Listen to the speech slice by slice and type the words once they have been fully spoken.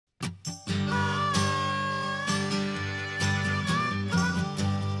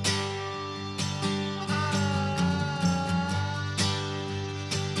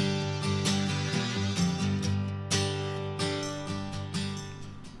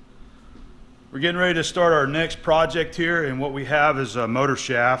We're getting ready to start our next project here, and what we have is a motor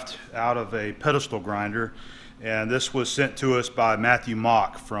shaft out of a pedestal grinder, and this was sent to us by Matthew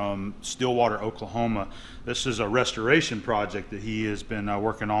Mock from Stillwater, Oklahoma. This is a restoration project that he has been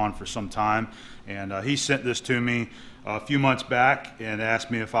working on for some time, and he sent this to me a few months back and asked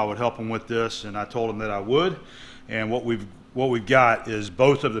me if I would help him with this, and I told him that I would. And what we've got is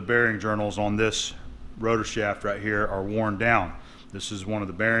both of the bearing journals on this rotor shaft right here are worn down. This is one of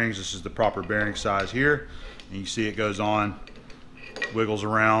the bearings. This is the proper bearing size here, and you see it goes on, wiggles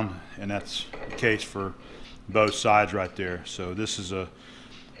around, and that's the case for both sides right there. So this is a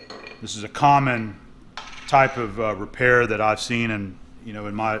common type of repair that I've seen, and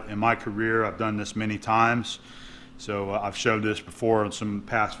in my career I've done this many times. So I've showed this before in some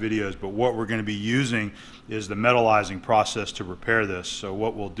past videos, but what we're going to be using is the metallizing process to repair this. So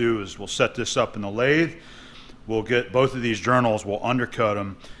what we'll do is we'll set this up in the lathe. We'll get both of these journals, we'll undercut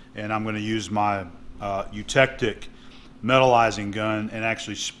them, and I'm going to use my eutectic metallizing gun and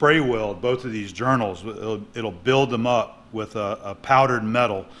actually spray weld both of these journals. It'll build them up with a powdered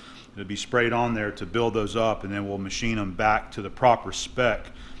metal. It'll be sprayed on there to build those up, and then we'll machine them back to the proper spec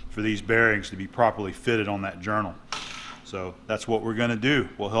for these bearings to be properly fitted on that journal. So that's what we're going to do.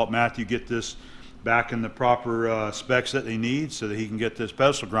 We'll help Matthew get this back in the proper specs that they need so that he can get this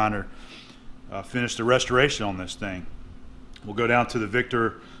pedestal grinder finish the restoration on this thing. We'll go down to the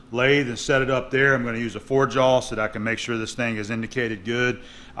Victor lathe and set it up there. I'm going to use a 4-jaw so that I can make sure this thing is indicated good.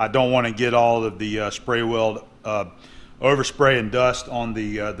 I don't want to get all of the spray weld overspray and dust on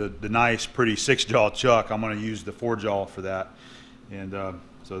the nice pretty 6-jaw chuck. I'm going to use the 4-jaw for that. And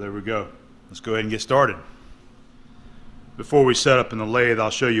so there we go. Let's go ahead and get started. Before we set up in the lathe, I'll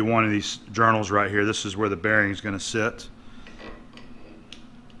show you one of these journals right here. This is where the bearing is going to sit.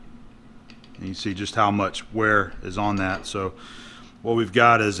 And you see just how much wear is on that. So what we've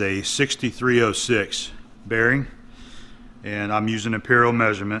got is a 6306 bearing, and I'm using imperial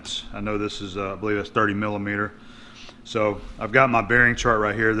measurements. I know this is I believe that's 30 millimeter. So I've got my bearing chart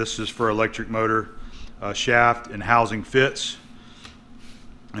right here. This is for electric motor shaft and housing fits.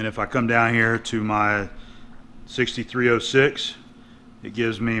 And if I come down here to my 6306, it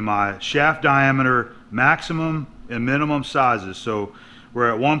gives me my shaft diameter maximum and minimum sizes. So we're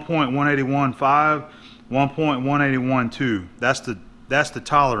at 1.1815, 1.1812. That's the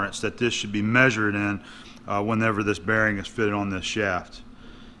tolerance that this should be measured in whenever this bearing is fitted on this shaft.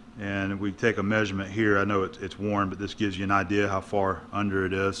 And if we take a measurement here, I know it's worn, but this gives you an idea how far under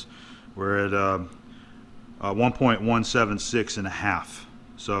it is. We're at 1.176 and a half.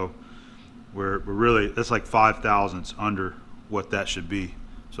 So we're really, that's like 5 thousandths under what that should be.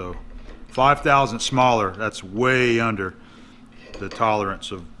 So 5 thousandths smaller, that's way under the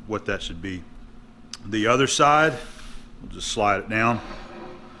tolerance of what that should be. The other side, we'll just slide it down,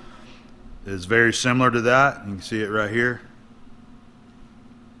 is very similar to that. You can see it right here.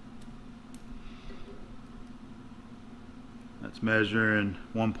 That's measuring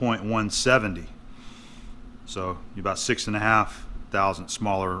 1.170. So you're about 6.5 thousandths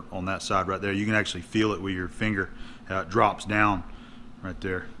smaller on that side right there. You can actually feel it with your finger, how it drops down right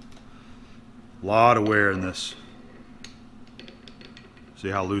there. A lot of wear in this. See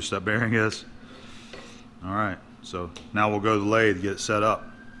how loose that bearing is? All right, so now we'll go to the lathe to get it set up.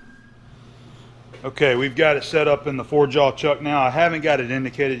 Okay, we've got it set up in the 4-jaw chuck now. I haven't got it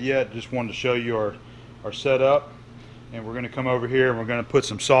indicated yet, just wanted to show you our setup. And we're going to come over here and we're going to put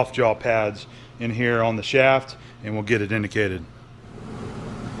some soft jaw pads in here on the shaft, and we'll get it indicated.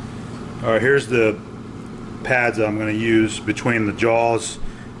 All right, here's the pads that I'm going to use between the jaws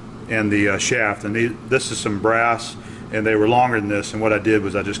and the shaft. And this is some brass, and they were longer than this, and what I did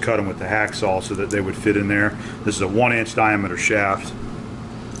was I just cut them with the hacksaw so that they would fit in there. This is a 1-inch diameter shaft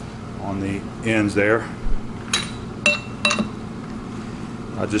on the ends there.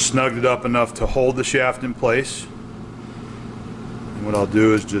 I just snugged it up enough to hold the shaft in place. And what I'll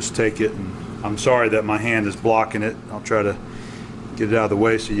do is just take it, and I'm sorry that my hand is blocking it. I'll try to get it out of the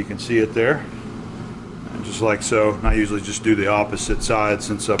way so you can see it there. And just like so. And I usually just do the opposite side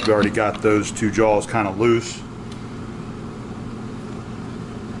since I've already got those 2 jaws kind of loose.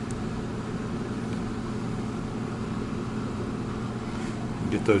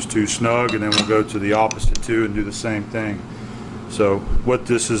 Get those 2 snug, and then we'll go to the opposite 2 and do the same thing. So what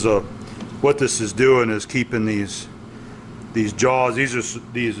this is doing is keeping these jaws. These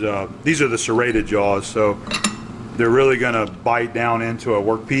are the serrated jaws, so they're really going to bite down into a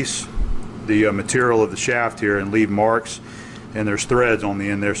workpiece, the material of the shaft here, and leave marks. And there's threads on the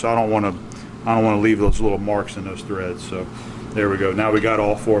end there, so I don't want to leave those little marks in those threads. So there we go. Now we got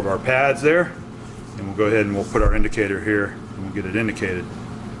all 4 of our pads there, and we'll go ahead and we'll put our indicator here and we'll get it indicated.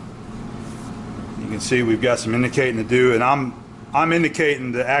 can see we've got some indicating to do, and I'm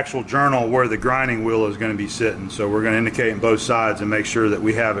indicating the actual journal where the grinding wheel is going to be sitting. So we're going to indicate in both sides and make sure that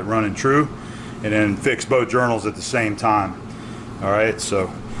we have it running true, and then fix both journals at the same time. All right,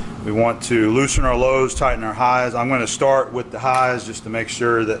 so we want to loosen our lows, tighten our highs. I'm going to start with the highs just to make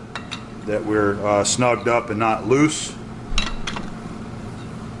sure that we're snugged up and not loose.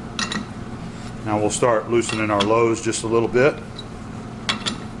 Now we'll start loosening our lows just a little bit.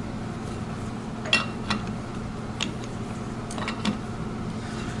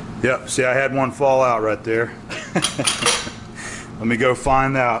 Yep, see, I had one fall out right there. Let me go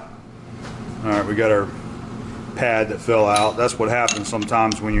find out. All right, we got our pad that fell out. That's what happens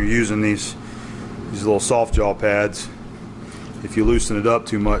sometimes when you're using these little soft jaw pads. If you loosen it up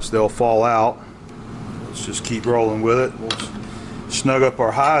too much, they'll fall out. Let's just keep rolling with it. We'll snug up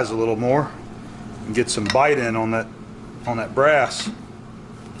our highs a little more and get some bite in on that brass.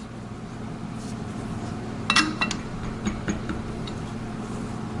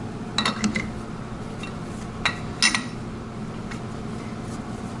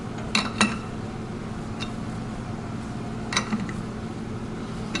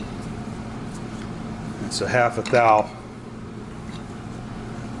 It's a half a thou.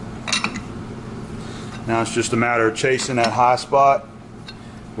 Now it's just a matter of chasing that high spot.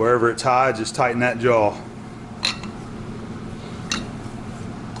 Wherever it's high, just tighten that jaw.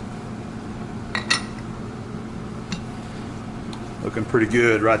 Looking pretty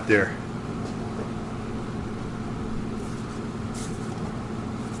good right there.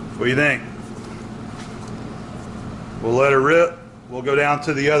 What do you think? We'll let her rip. We'll go down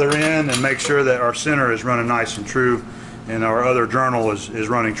to the other end and make sure that our center is running nice and true, and our other journal is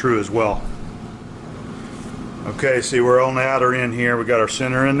running true as well. Okay, see, we're on the outer end here. We got our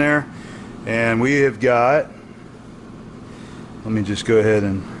center in there, and we have got, let me just go ahead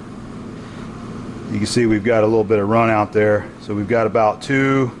and, you can see we've got a little bit of run out there. So we've got about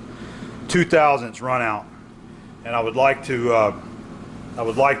 2 thousandths run out, and I would like to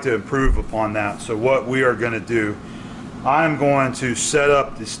improve upon that. So what we are going to do, I'm going to set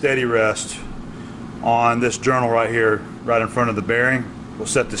up the steady rest on this journal right here, right in front of the bearing. We'll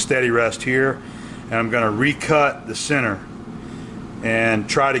set the steady rest here, and I'm going to recut the center and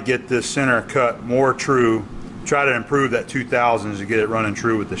try to get this center cut more true, try to improve that 2000s to get it running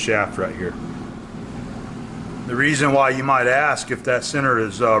true with the shaft right here. The reason why you might ask if that center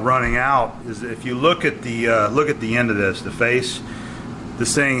is running out is if you look at the end of this, the face.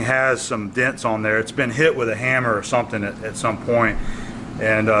 This thing has some dents on there. It's been hit with a hammer or something at some point,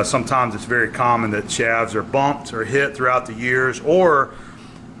 and sometimes it's very common that shafts are bumped or hit throughout the years, or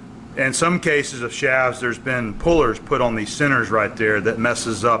in some cases of shafts there's been pullers put on these centers right there that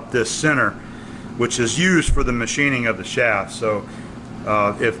messes up this center, which is used for the machining of the shaft. So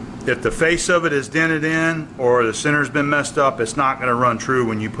if the face of it is dented in or the center's been messed up, it's not going to run true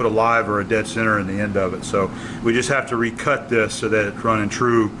when you put a live or a dead center in the end of it. So we just have to recut this so that it's running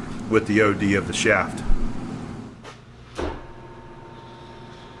true with the OD of the shaft. I'm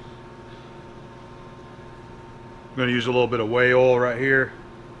going to use a little bit of whey oil right here.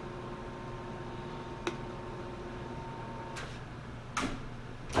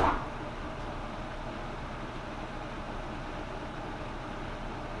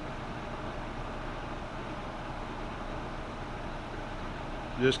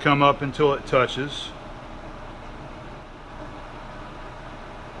 Just come up until it touches.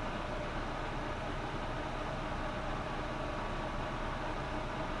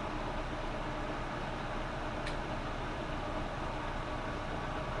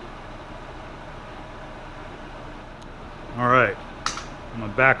 All right, I'm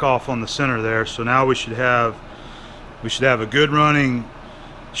gonna back off on the center there. So now we should have a good running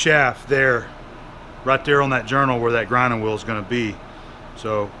shaft there, right there on that journal where that grinding wheel is going to be.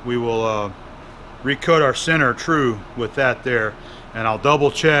 So we will recut our center true with that there, and I'll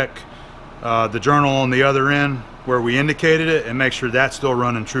double check the journal on the other end where we indicated it and make sure that's still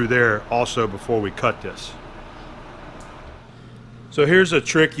running true there also before we cut this. So here's a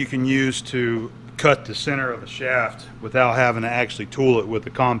trick you can use to cut the center of a shaft without having to actually tool it with the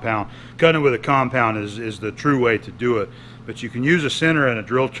compound. Cutting it with a compound is the true way to do it, but you can use a center and a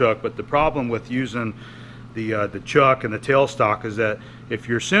drill chuck. But the problem with using the chuck and the tailstock is that if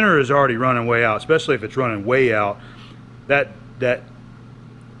your center is already running way out, especially if it's running way out, that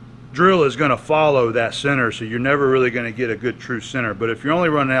drill is going to follow that center, so you're never really going to get a good true center. But if you're only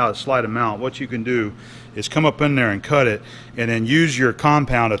running out a slight amount, what you can do is come up in there and cut it, and then use your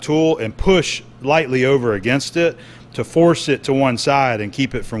compound, a tool, and push lightly over against it to force it to one side and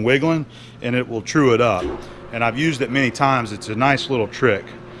keep it from wiggling, and it will true it up. And I've used it many times. It's a nice little trick.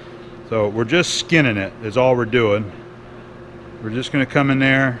 So we're just skinning it is all we're doing. We're just going to come in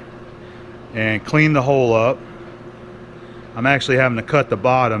there and clean the hole up. I'm actually having to cut the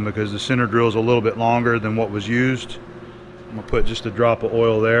bottom because the center drill is a little bit longer than what was used. I'm going to put just a drop of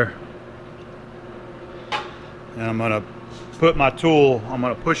oil there. And I'm going to put my tool, I'm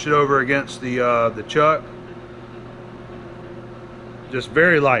going to push it over against the chuck. Just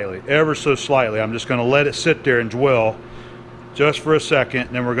very lightly, ever so slightly. I'm just going to let it sit there and dwell just for a second,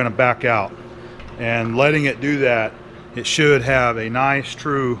 and then we're going to back out. And letting it do that, it should have a nice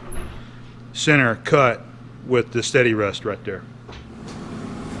true center cut with the steady rest right there.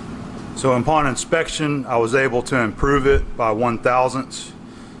 So upon inspection, I was able to improve it by 1/1000. So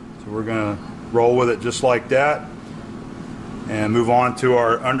we're going to roll with it just like that and move on to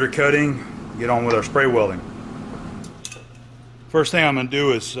our undercutting, get on with our spray welding. First thing I'm going to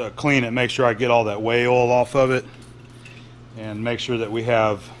do is clean it, make sure I get all that whey oil off of it, and make sure that we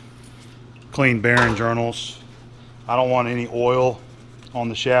have clean bearing journals. I don't want any oil on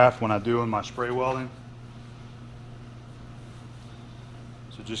the shaft when I do my spray welding.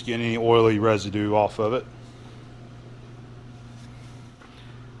 So just get any oily residue off of it.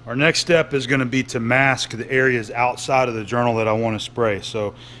 Our next step is going to be to mask the areas outside of the journal that I want to spray.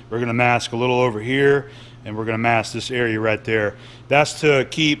 So we're going to mask a little over here, and we're going to mask this area right there. That's to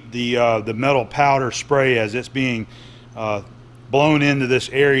keep the metal powder spray, as it's being blown into this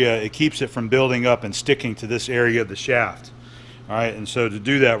area, it keeps it from building up and sticking to this area of the shaft. All right, and so to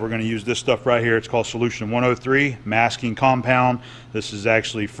do that, we're going to use this stuff right here. It's called Solution 103 masking compound. This is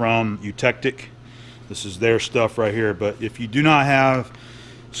actually from Eutectic. This is their stuff right here. But if you do not have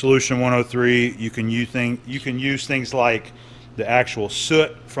Solution 103, you can use things like the actual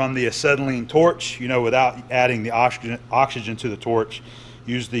soot from the acetylene torch, you know, without adding the oxygen to the torch.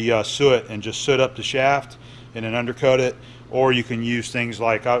 Use the soot and just soot up the shaft and then undercut it. Or you can use things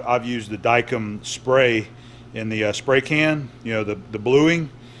like, I've used the Dicom spray in the spray can, you know, the bluing.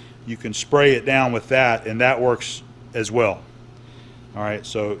 You can spray it down with that, and that works as well. All right,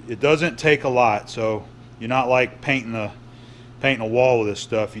 so it doesn't take a lot. So you're not like painting a wall with this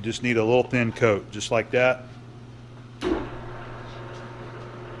stuff. You just need a little thin coat, just like that.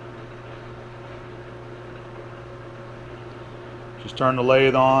 Just turn the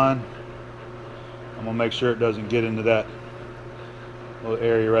lathe on. I'm gonna make sure it doesn't get into that little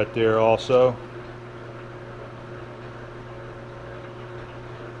area right there also.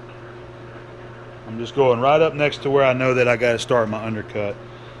 I'm just going right up next to where I know that I got to start my undercut.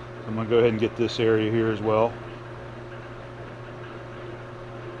 I'm gonna go ahead and get this area here as well.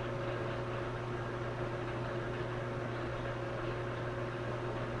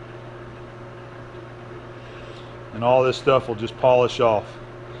 And all this stuff will just polish off.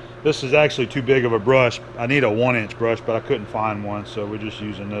 This is actually too big of a brush. I need a 1-inch brush, but I couldn't find one, so we're just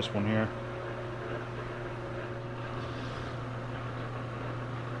using this one here.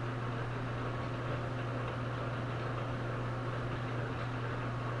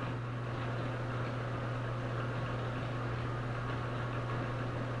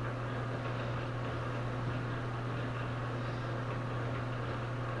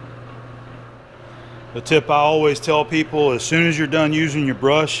 The tip I always tell people, as soon as you're done using your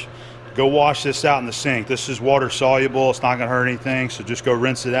brush, go wash this out in the sink. This is water soluble, it's not gonna hurt anything, so just go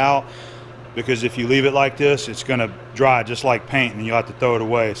rinse it out, because if you leave it like this, it's gonna dry just like paint and you'll have to throw it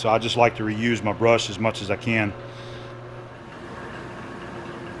away. So I just like to reuse my brush as much as I can.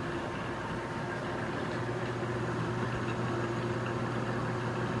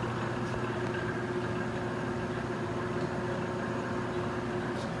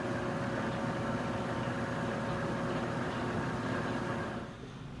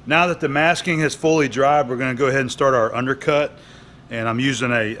 Now that the masking has fully dried, we're going to go ahead and start our undercut. And I'm using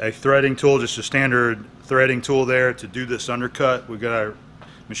a threading tool, just a standard threading tool there to do this undercut. We've got our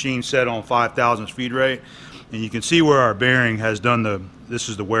machine set on 5,000 feed rate. And you can see where our bearing has done this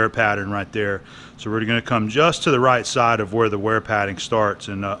is the wear pattern right there. So we're going to come just to the right side of where the wear padding starts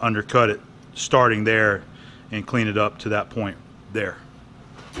and undercut it starting there and clean it up to that point there.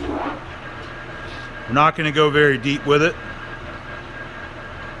 We're not going to go very deep with it.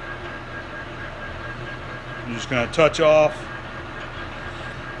 I'm just going to touch off.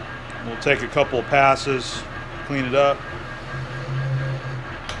 We'll take a couple of passes, clean it up.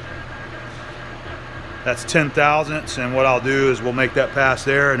 That's 10 thousandths, and what I'll do is we'll make that pass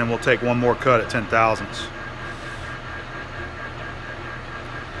there, and then we'll take one more cut at 10 thousandths.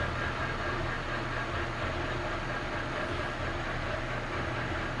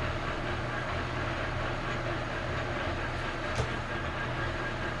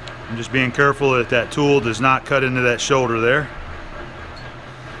 I'm just being careful that that tool does not cut into that shoulder there.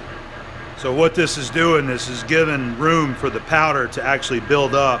 So what this is doing, this is giving room for the powder to actually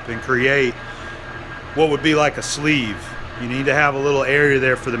build up and create what would be like a sleeve. You need to have a little area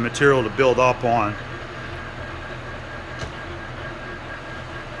there for the material to build up on.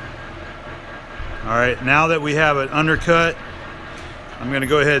 All right, now that we have it undercut, I'm going to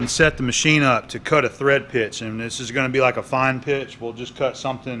go ahead and set the machine up to cut a thread pitch, and this is going to be like a fine pitch. We'll just cut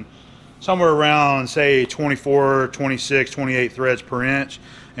something somewhere around, say, 24, 26, 28 threads per inch,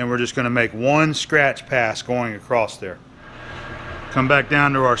 and we're just going to make one scratch pass going across there. Come back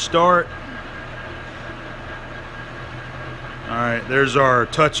down to our start. All right, there's our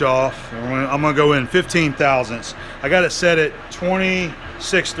touch off. I'm going to go in 15 thousandths. I got it set at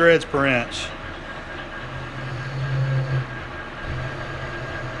 26 threads per inch.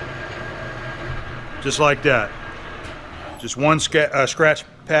 Just like that. Just one scratch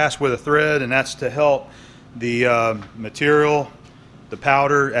pass with a thread, and that's to help the material, the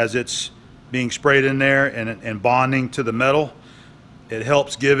powder, as it's being sprayed in there and bonding to the metal. It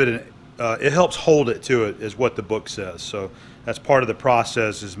helps give it it helps hold it to it, is what the book says. So that's part of the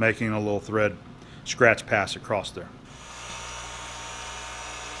process, is making a little thread scratch pass across there.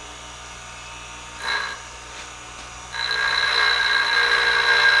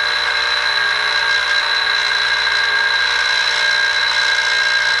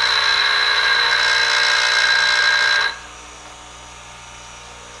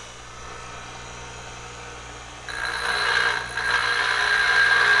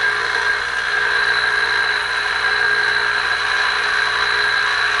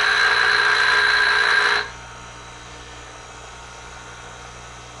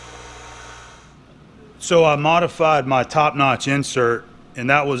 So I modified my top-notch insert, and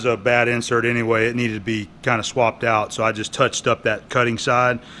that was a bad insert anyway. It needed to be kind of swapped out, so I just touched up that cutting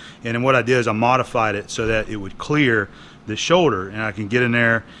side. And then what I did is I modified it so that it would clear the shoulder, and I can get in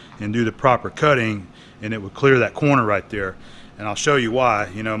there and do the proper cutting, and it would clear that corner right there. And I'll show you why.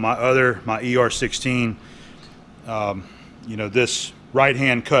 You know, my ER16, you know, this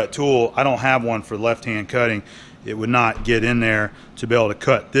right-hand cut tool, I don't have one for left-hand cutting. It would not get in there to be able to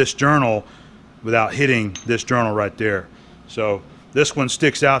cut this journal without hitting this journal right there. So this one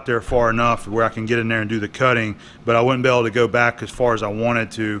sticks out there far enough where I can get in there and do the cutting, but I wouldn't be able to go back as far as I wanted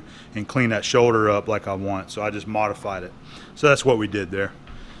to and clean that shoulder up like I want. So I just modified it. So that's what we did there.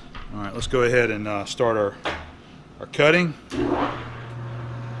 All right, let's go ahead and start our cutting.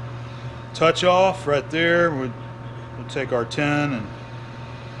 Touch off right there. We'll take our 10 and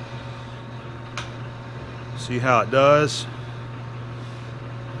see how it does.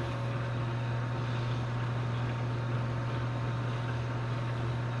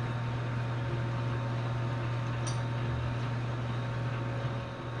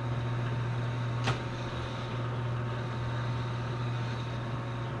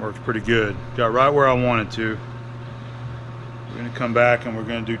 Works pretty good. Got right where I wanted to. We're going to come back and we're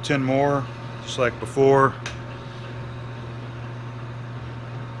going to do 10 more, just like before.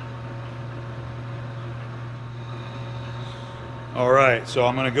 All right, so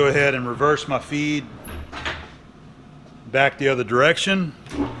I'm going to go ahead and reverse my feed back the other direction.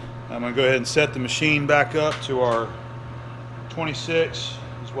 I'm going to go ahead and set the machine back up to our 26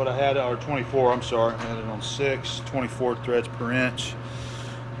 is what I had, or 24, I'm sorry. I had it on 6, 24 threads per inch.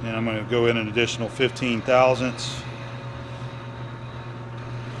 And I'm going to go in an additional 15 thousandths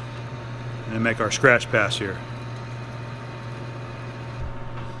and make our scratch pass here.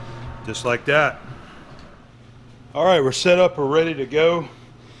 Just like that. All right, we're set up, we're ready to go.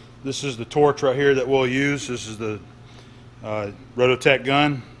 This is the torch right here that we'll use. This is the Rototech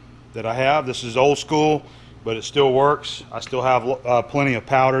gun that I have. This is old school, but it still works. I still have plenty of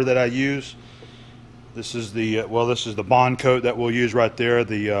powder that I use. This is the this is the bond coat that we'll use right there,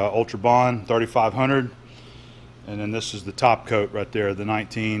 the Ultra Bond 3500, and then this is the top coat right there, the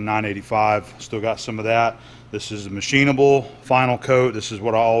 19985. Still got some of that. This is the machinable final coat. This is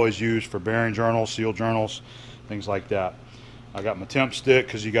what I always use for bearing journals, seal journals, things like that. I got my temp stick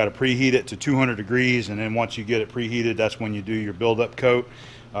because you got to preheat it to 200 degrees, and then once you get it preheated, that's when you do your build-up coat.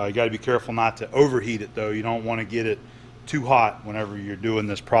 You got to be careful not to overheat it though. You don't want to get it too hot whenever you're doing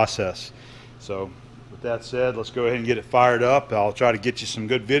this process. So with that said, let's go ahead and get it fired up. I'll try to get you some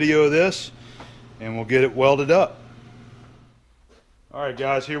good video of this, and we'll get it welded up. All right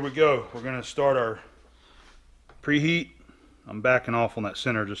guys, here we go. We're going to start our preheat. I'm backing off on that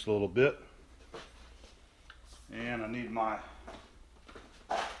center just a little bit, and I need my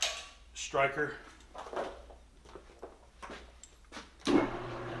striker.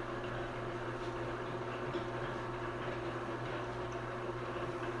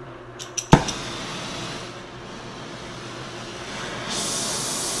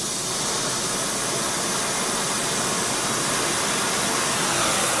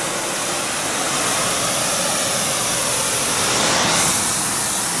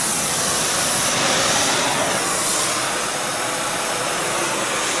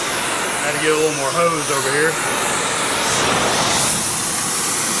 to get a little more hose over here.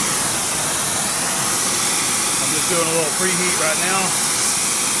 I'm just doing a little preheat right now.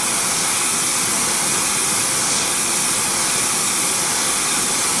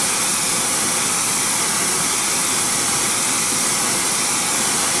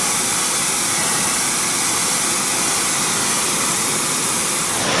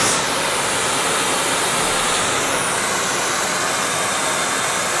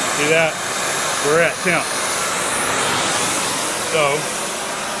 See that? We're at temp. So,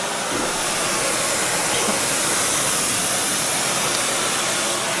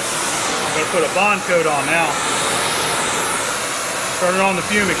 I'm going to put a bond coat on now. Turn it on the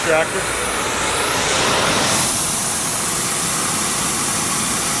fume extractor.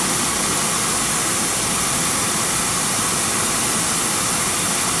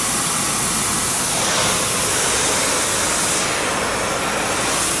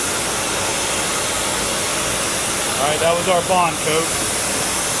 Alright, that was our bond coat.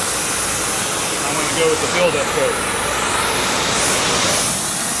 I'm going to go with the buildup coat.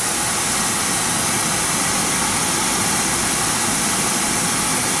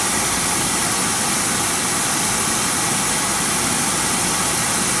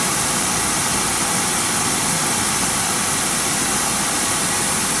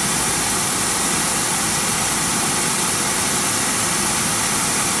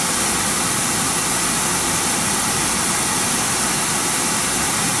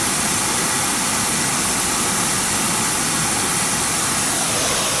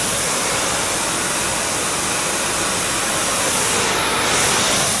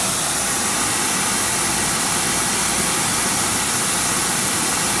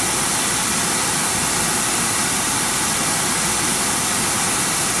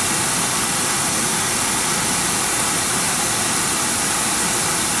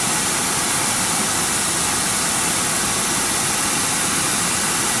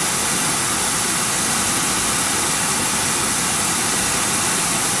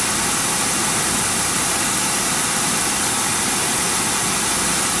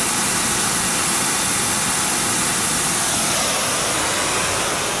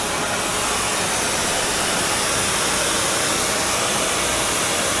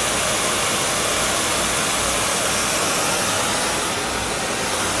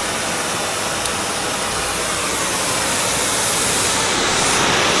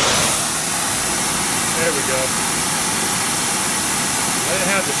 There we go. I didn't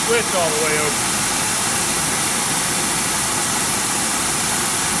have the switch all the way open.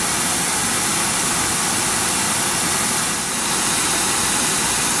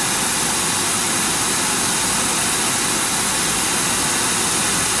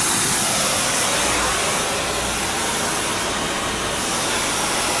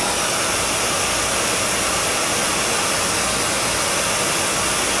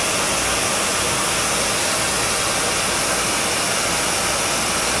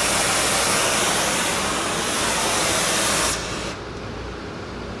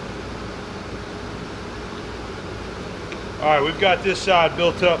 All right, we've got this side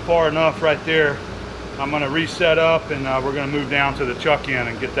built up far enough right there. I'm going to reset up and we're going to move down to the chuck in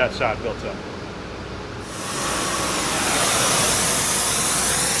and get that side built up.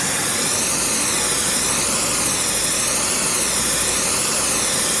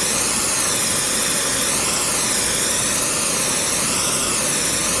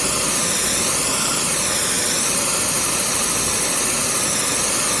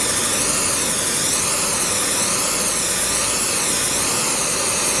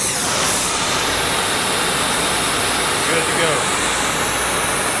 Good to go.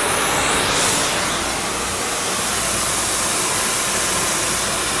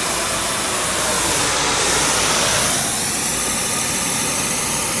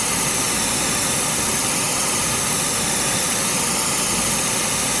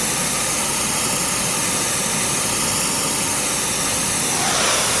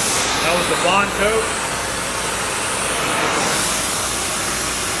 That was the bond coat.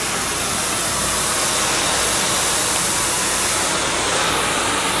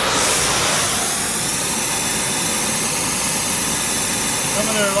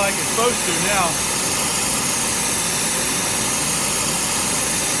 Coming there like it's supposed to now.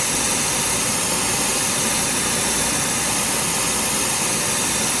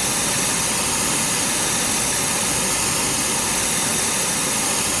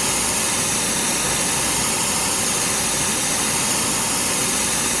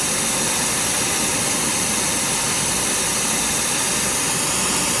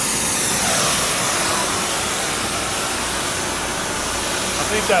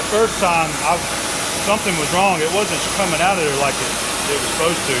 think that first time something was wrong. It wasn't coming out of there like it was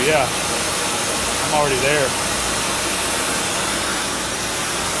supposed to. Yeah, I'm already there.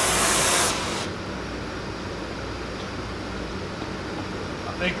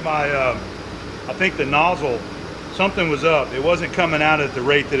 I think the nozzle, something was up. It wasn't coming out at the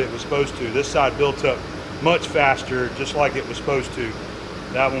rate that it was supposed to. This side built up much faster, just like it was supposed to.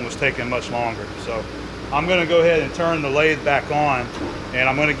 That one was taking much longer. So I'm going to go ahead and turn the lathe back on, and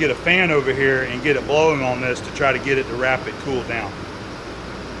I'm going to get a fan over here and get it blowing on this to try to get it to rapid cool down.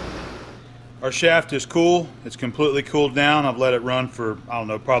 Our shaft is cool. It's completely cooled down. I've let it run for, I don't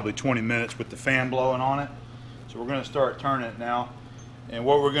know, probably 20 minutes with the fan blowing on it. So we're going to start turning it now. And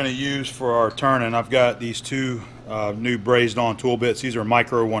what we're going to use for our turning, I've got these two new brazed on tool bits. These are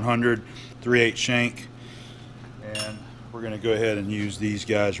Micro 100 3/8 shank. And we're going to go ahead and use these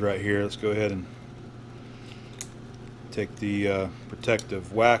guys right here. Let's go ahead and take the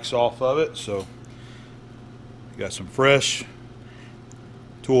protective wax off of it. So we got some fresh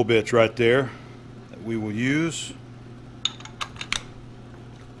tool bits right there that we will use.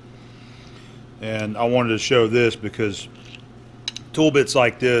 And I wanted to show this because tool bits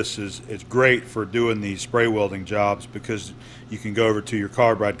like this it's great for doing these spray welding jobs, because you can go over to your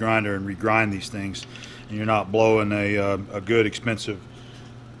carbide grinder and regrind these things, and you're not blowing a good expensive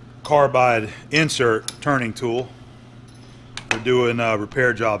carbide insert turning tool. We're doing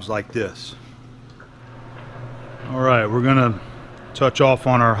repair jobs like this. Alright, we're gonna touch off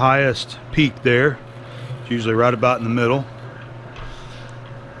on our highest peak there. It's usually right about in the middle,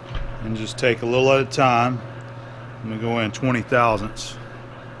 and just take a little at a time. I'm going to go in 20 thousandths.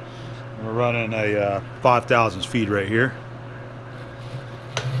 We're running a 5 thousandths feed right here.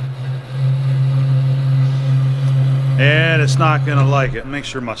 And it's not going to like it. Make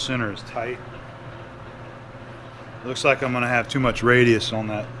sure my center is tight. Looks like I'm going to have too much radius on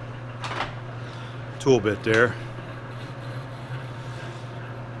that tool bit there.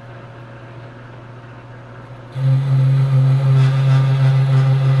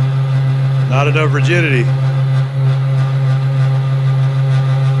 Not enough rigidity.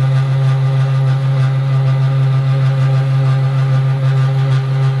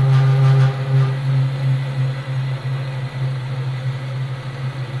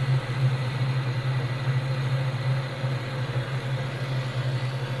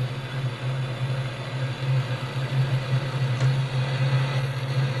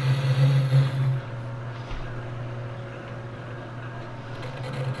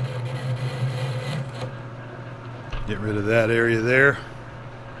 Get rid of that area there.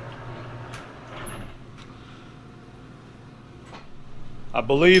 I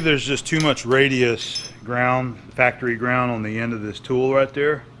believe there's just too much radius ground, factory ground on the end of this tool right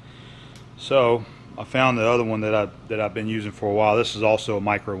there. So I found the other one that I've been using for a while. This is also a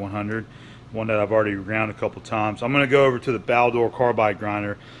Micro 100, one that I've already ground a couple times. I'm going to go over to the Baldor carbide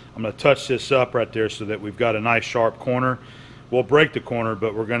grinder. I'm going to touch this up right there so that we've got a nice sharp corner. We'll break the corner,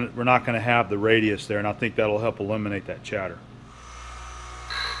 but we're not going to have the radius there, and I think that'll help eliminate that chatter.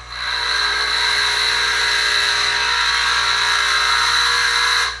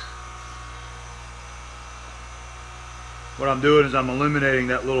 What I'm doing is I'm eliminating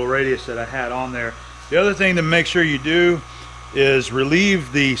that little radius that I had on there. The other thing to make sure you do is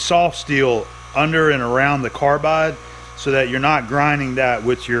relieve the soft steel under and around the carbide so that you're not grinding that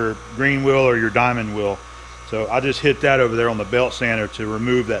with your green wheel or your diamond wheel. So I just hit that over there on the belt sander to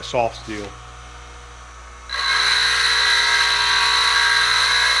remove that soft steel.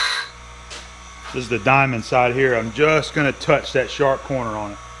 This is the diamond side here. I'm just going to touch that sharp corner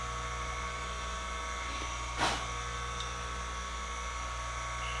on it.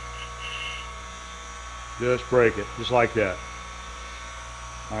 Just break it, just like that.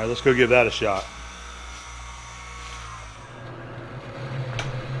 All right, let's go give that a shot.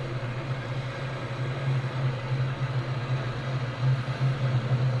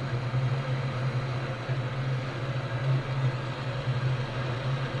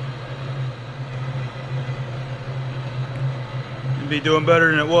 Be doing better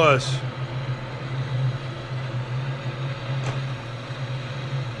than it was.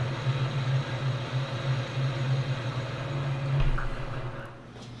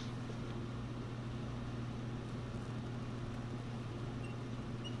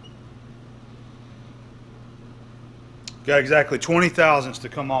 Got exactly 20 thousandths to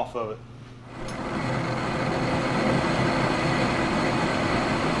come off of it.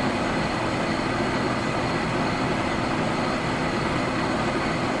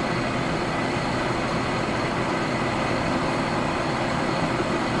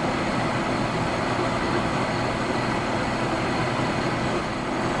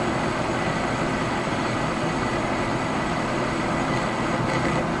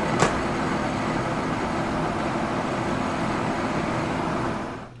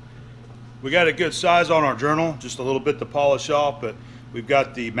 We got a good size on our journal, just a little bit to polish off, but we've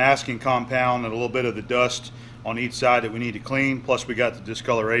got the masking compound and a little bit of the dust on each side that we need to clean, plus we got the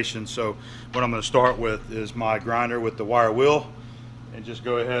discoloration. So what I'm going to start with is my grinder with the wire wheel, and just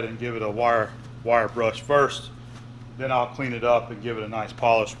go ahead and give it a wire brush first. Then I'll clean it up and give it a nice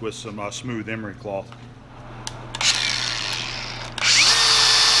polish with some smooth emery cloth.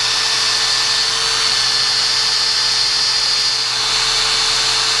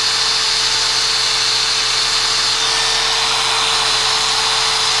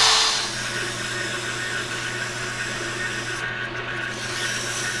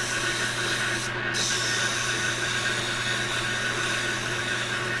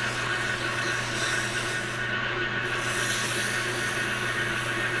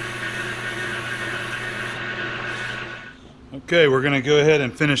 Okay, we're going to go ahead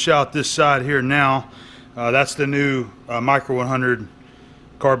and finish out this side here now. That's the new Micro 100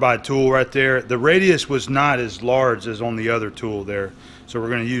 carbide tool right there. The radius was not as large as on the other tool there, so we're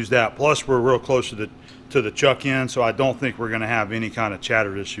going to use that. Plus, we're real close to the chuck end, so I don't think we're going to have any kind of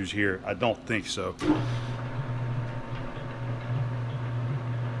chatter issues here. I don't think so.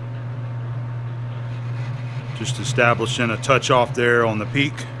 Just establishing a touch off there on the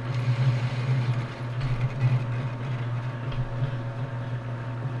peak.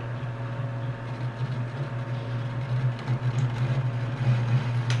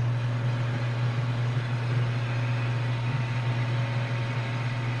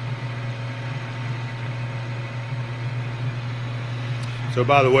 So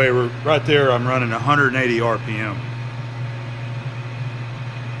by the way, we're right there, I'm running 180 RPM.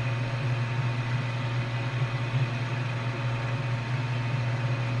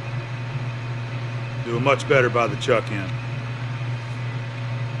 Doing much better by the chuck end.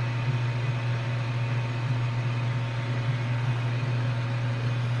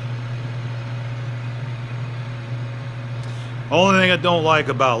 Only thing I don't like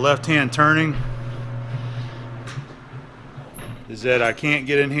about left-hand turning is that I can't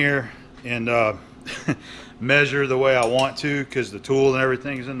get in here and measure the way I want to because the tool and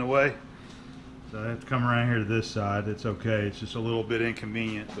everything is in the way. So I have to come around here to this side. It's okay. It's just a little bit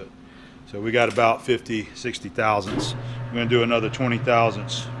inconvenient, but so we got about 50, 60 thousandths. I'm going to do another 20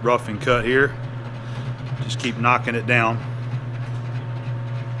 thousandths rough and cut here. Just keep knocking it down.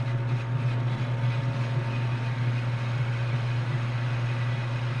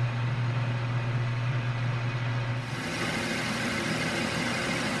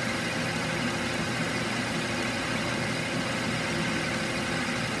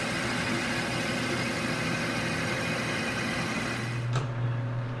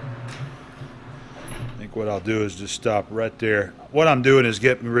 What I'll do is just stop right there. What I'm doing is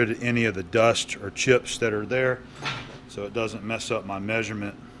getting rid of any of the dust or chips that are there so it doesn't mess up my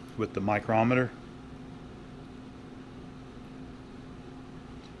measurement with the micrometer.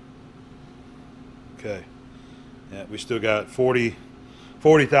 Okay, yeah, we still got 40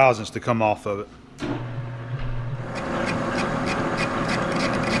 thousandths to come off of it.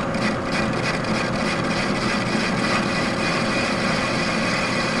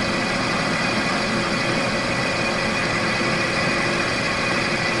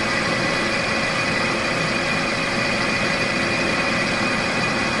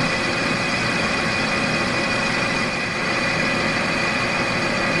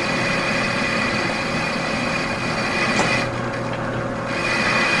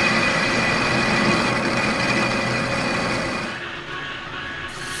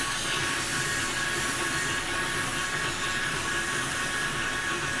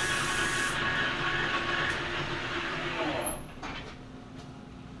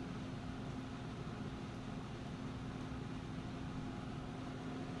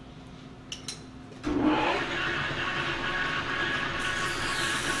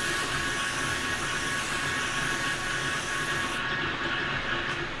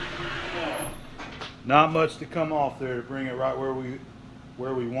 Not much to come off there to bring it right where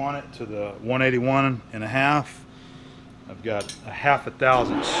we want it to the 181.5. I've got a 0.5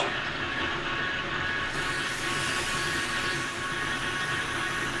 thousandths.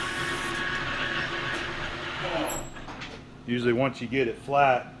 Usually once you get it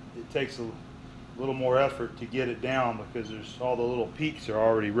flat, it takes a little more effort to get it down because there's all the little peaks are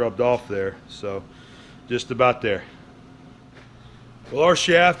already rubbed off there. So just about there. Well, our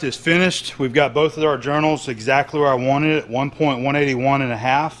shaft is finished. We've got both of our journals exactly where I wanted it,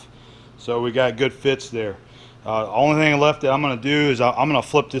 1.181.5. So we got good fits there. Only thing left that I'm going to do is I'm going to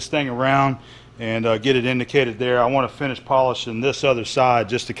flip this thing around and get it indicated there. I want to finish polishing this other side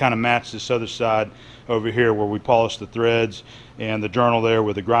just to kind of match this other side over here where we polish the threads and the journal there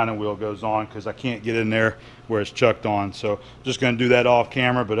where the grinding wheel goes on, because I can't get in there where it's chucked on. So I'm just going to do that off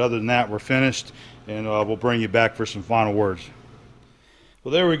camera, but other than that, we're finished, and we'll bring you back for some final words.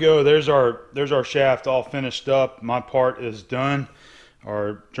 Well, there we go. There's our shaft all finished up. My part is done.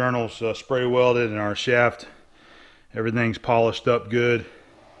 Our journal's spray welded, and our shaft, everything's polished up good.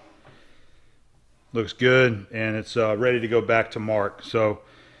 Looks good, and it's ready to go back to Mark. So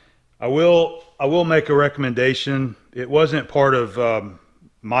I will make a recommendation. It wasn't part of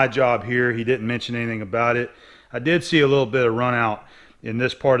my job here. He didn't mention anything about it. I did see a little bit of run out in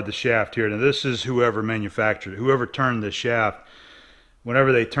this part of the shaft here. Now this is whoever manufactured it, whoever turned the shaft.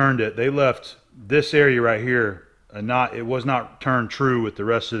 Whenever they turned it, they left this area right here it was not turned true with the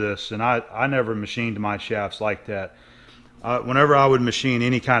rest of this, and I never machined my shafts like that. Whenever I would machine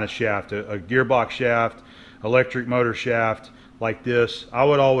any kind of shaft, a gearbox shaft, electric motor shaft like this, I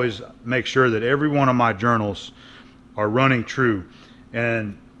would always make sure that every one of my journals are running true,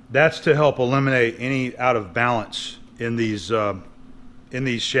 and that's to help eliminate any out of balance in these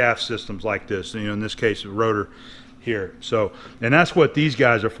shaft systems like this. You know, in this case, a rotor here. So, and that's what these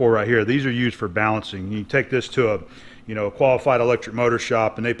guys are for right here. These are used for balancing. You take this to a qualified electric motor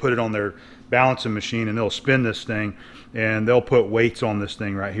shop, and they put it on their balancing machine, and they'll spin this thing, and they'll put weights on this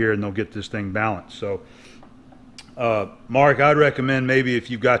thing right here, and they'll get this thing balanced. So Mark, I'd recommend maybe if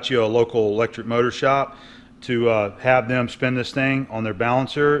you've got you a local electric motor shop to have them spin this thing on their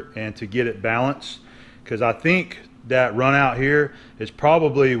balancer and to get it balanced, because I think that run out here is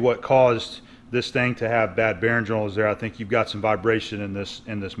probably what caused this thing to have bad bearing journals there. I think you've got some vibration in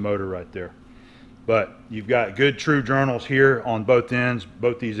this motor right there. But you've got good true journals here on both ends.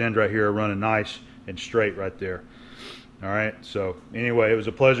 Both these ends right here are running nice and straight right there. All right, so anyway, it was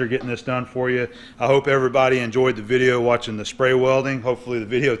a pleasure getting this done for you. I hope everybody enjoyed the video watching the spray welding. Hopefully the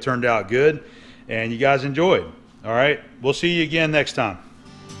video turned out good and you guys enjoyed. All right, we'll see you again next time.